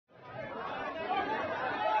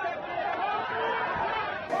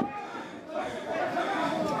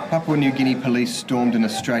Papua New Guinea police stormed an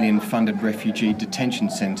Australian-funded refugee detention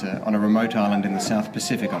centre on a remote island in the South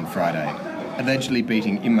Pacific on Friday, allegedly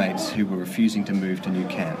beating inmates who were refusing to move to new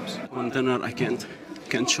camps. On dinner, I can't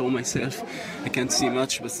show myself. I can't see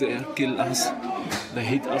much, but they kill us. They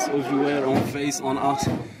hit us everywhere, on face, on us.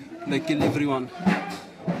 They kill everyone.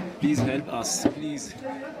 Please help us. Please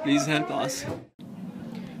help us.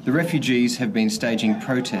 The refugees have been staging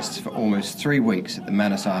protests for almost 3 weeks at the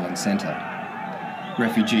Manus Island centre.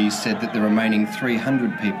 Refugees said that the remaining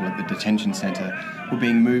 300 people at the detention centre were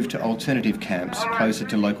being moved to alternative camps closer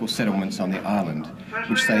to local settlements on the island,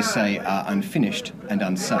 which they say are unfinished and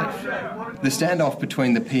unsafe. The standoff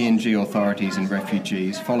between the PNG authorities and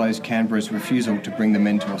refugees follows Canberra's refusal to bring the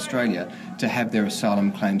men to Australia to have their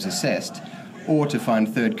asylum claims assessed, or to find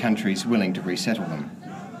third countries willing to resettle them.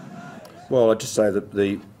 Well, I'd just say that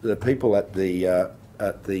the people at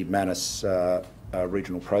the Manus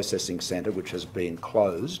Regional Processing Centre, which has been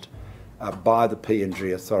closed by the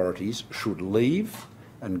PNG authorities, should leave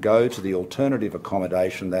and go to the alternative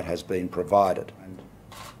accommodation that has been provided. And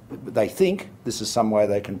they think this is some way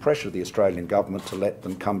they can pressure the Australian government to let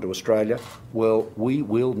them come to Australia. Well, we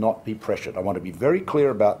will not be pressured. I want to be very clear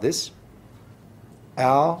about this.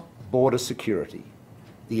 Our border security,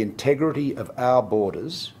 the integrity of our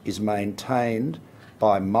borders, is maintained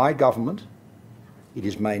by my government. It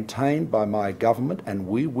is maintained by my government, and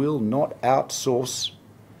we will not outsource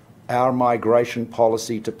our migration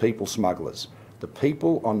policy to people smugglers. The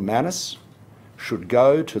people on Manus should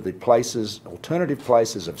go to the places, alternative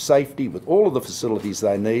places of safety with all of the facilities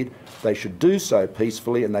they need. They should do so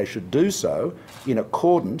peacefully, and they should do so in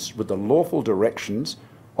accordance with the lawful directions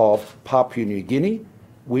of Papua New Guinea,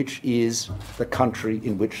 which is the country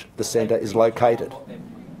in which the centre is located.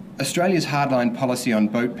 Australia's hardline policy on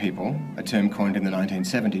boat people, a term coined in the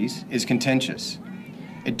 1970s, is contentious.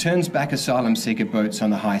 It turns back asylum seeker boats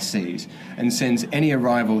on the high seas and sends any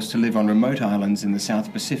arrivals to live on remote islands in the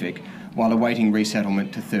South Pacific while awaiting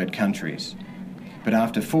resettlement to third countries. But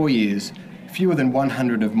after 4 years, fewer than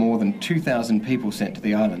 100 of more than 2,000 people sent to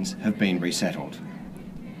the islands have been resettled.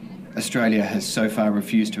 Australia has so far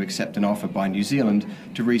refused to accept an offer by New Zealand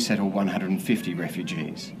to resettle 150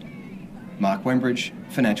 refugees. Mark Wembridge,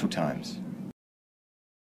 Financial Times.